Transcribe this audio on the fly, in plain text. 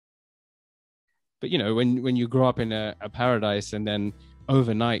But when you grow up in a paradise and then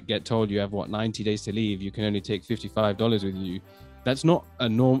overnight get told you have 90 days to leave, you can only take $55 with you. That's not a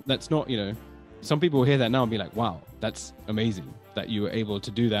norm. That's not, some people will hear that now and be like, wow, that's amazing that you were able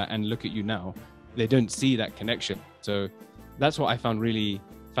to do that, and look at you now. They don't see that connection. So that's what I found really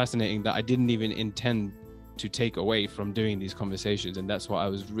fascinating, that I didn't even intend to take away from doing these conversations. And that's why I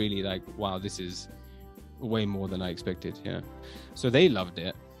was really like, wow, this is way more than I expected. Yeah. So they loved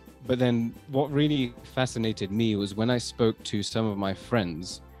it. But then what really fascinated me was when I spoke to some of my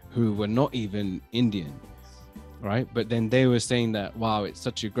friends who were not even Indian, right? But then they were saying that, wow, it's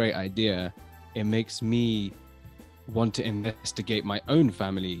such a great idea. It makes me want to investigate my own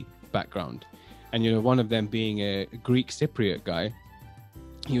family background. And, one of them being a Greek Cypriot guy,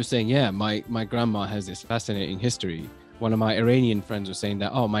 he was saying, yeah, my grandma has this fascinating history. One of my Iranian friends was saying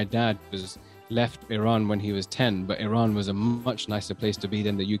that, oh, my dad was left Iran when he was 10, but Iran was a much nicer place to be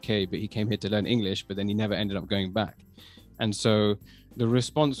than the UK, but he came here to learn English, but then he never ended up going back. And so the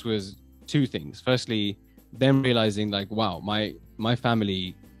response was two things. Firstly, them realizing like, wow, my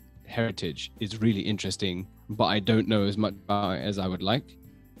family heritage is really interesting, but I don't know as much about it as I would like.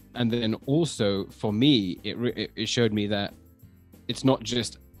 And then also for me, it showed me that it's not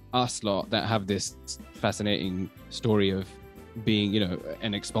just us lot that have this fascinating story of being,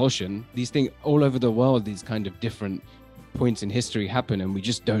 an expulsion. These things all over the world, these kind of different points in history happen, and we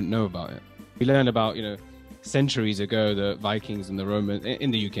just don't know about it. We learned about, centuries ago, the Vikings and the Romans,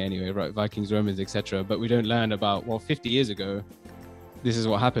 in the UK anyway, right? Vikings, Romans, etc. But we don't learn about, 50 years ago, this is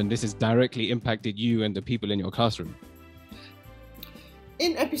what happened. This has directly impacted you and the people in your classroom.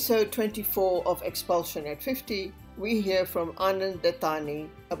 In episode 24 of Expulsion at 50, we hear from Anand Dattani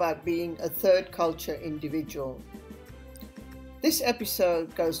about being a third culture individual. This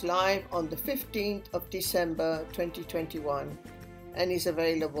episode goes live on the 15th of December 2021 and is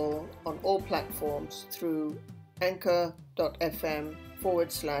available on all platforms through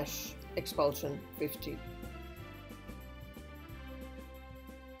anchor.fm/expulsion50.